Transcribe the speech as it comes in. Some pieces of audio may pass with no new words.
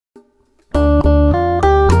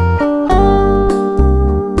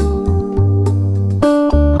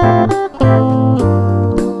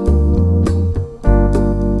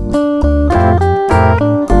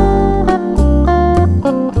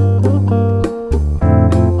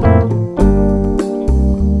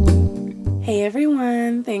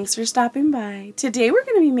Thanks for stopping by. Today we're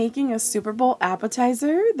going to be making a Super Bowl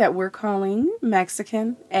appetizer that we're calling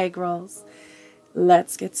Mexican egg rolls.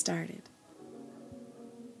 Let's get started.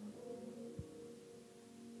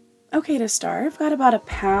 Okay, to start, I've got about a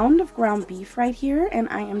pound of ground beef right here, and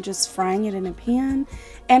I am just frying it in a pan,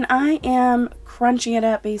 and I am crunching it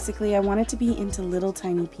up. Basically, I want it to be into little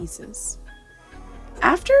tiny pieces.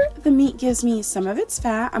 After the meat gives me some of its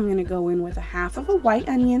fat, I'm going to go in with a half of a white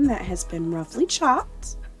onion that has been roughly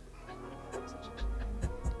chopped,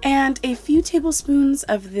 and a few tablespoons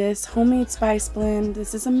of this homemade spice blend.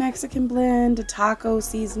 This is a Mexican blend, a taco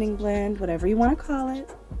seasoning blend, whatever you want to call it.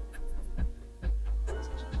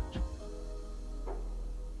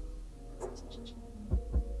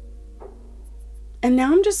 And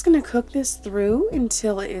now I'm just going to cook this through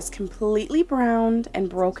until it is completely browned and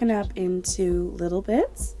broken up into little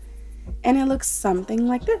bits. And it looks something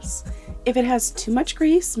like this. If it has too much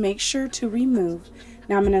grease, make sure to remove.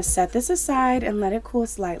 Now I'm going to set this aside and let it cool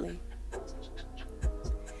slightly.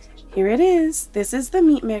 Here it is. This is the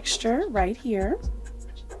meat mixture right here.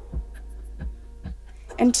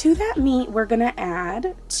 And to that meat, we're going to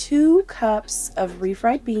add 2 cups of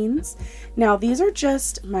refried beans. Now, these are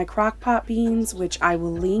just my crock pot beans, which I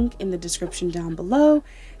will link in the description down below,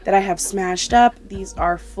 that I have smashed up. These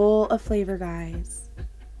are full of flavor, guys.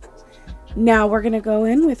 Now, we're going to go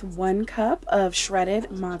in with 1 cup of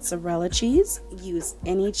shredded mozzarella cheese. Use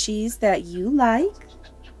any cheese that you like.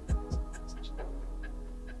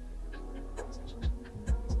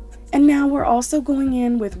 And now we're also going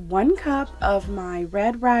in with 1 cup of my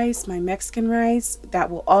red rice, my Mexican rice, that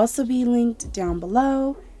will also be linked down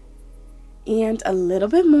below, and a little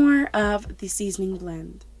bit more of the seasoning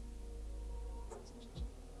blend.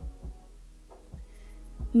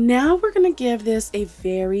 Now we're going to give this a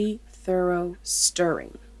very thorough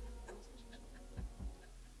stirring.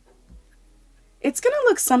 It's going to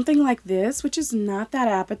look something like this, which is not that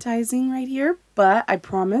appetizing right here, but I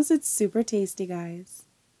promise it's super tasty, guys.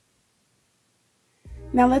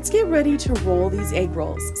 Now let's get ready to roll these egg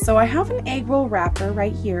rolls. So I have an egg roll wrapper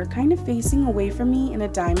right here, kind of facing away from me in a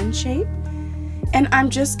diamond shape. And I'm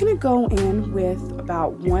just gonna go in with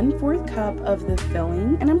about 1/4 cup of the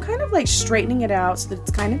filling, and I'm kind of like straightening it out so that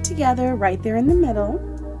it's kind of together right there in the middle.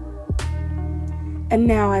 And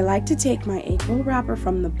now I like to take my egg roll wrapper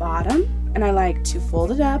from the bottom, and I like to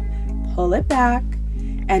fold it up, pull it back,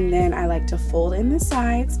 and then I like to fold in the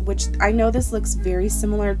sides, which I know this looks very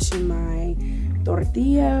similar to my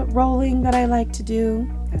tortilla rolling that I like to do.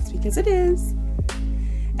 That's because it is.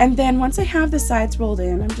 And then once I have the sides rolled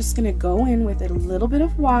in, I'm just going to go in with a little bit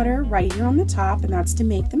of water right here on the top, and that's to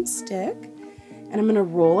make them stick. And I'm going to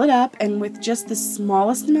roll it up, and with just the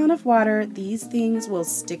smallest amount of water, these things will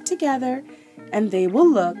stick together and they will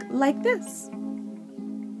look like this.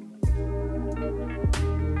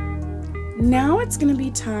 Now it's going to be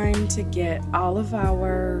time to get all of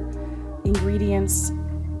our ingredients.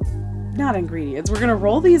 We're going to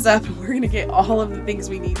roll these up, and we're going to get all of the things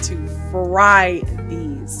we need to fry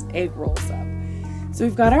these egg rolls up. So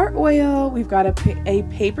we've got our oil, we've got a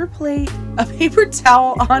paper plate, a paper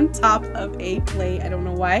towel on top of a plate. I don't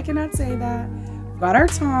know why I cannot say that. We've got our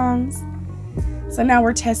tongs. So now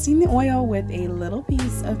we're testing the oil with a little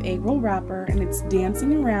piece of egg roll wrapper, and it's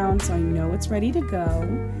dancing around, so I know it's ready to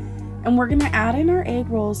go. And we're going to add in our egg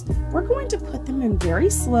rolls. We're going to put them in very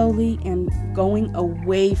slowly and going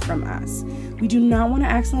away from us. We do not want to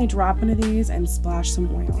accidentally drop one of these and splash some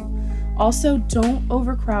oil. Also, don't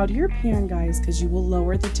overcrowd your pan, guys, because you will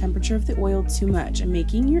lower the temperature of the oil too much and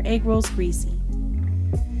making your egg rolls greasy.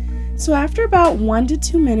 So after about 1 to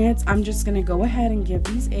 2 minutes, I'm just going to go ahead and give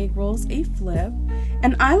these egg rolls a flip.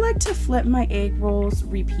 And I like to flip my egg rolls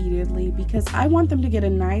repeatedly because I want them to get a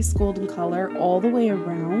nice golden color all the way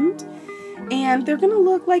around. And they're going to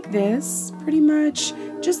look like this, pretty much.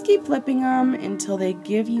 Just keep flipping them until they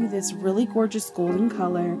give you this really gorgeous golden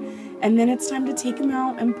color. And then it's time to take them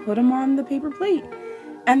out and put them on the paper plate.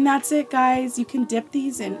 And that's it, guys. You can dip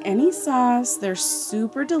these in any sauce. They're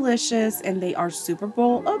super delicious, and they are Super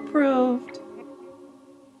Bowl approved.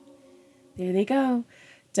 There they go.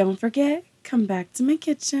 Don't forget, come back to my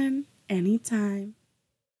kitchen anytime.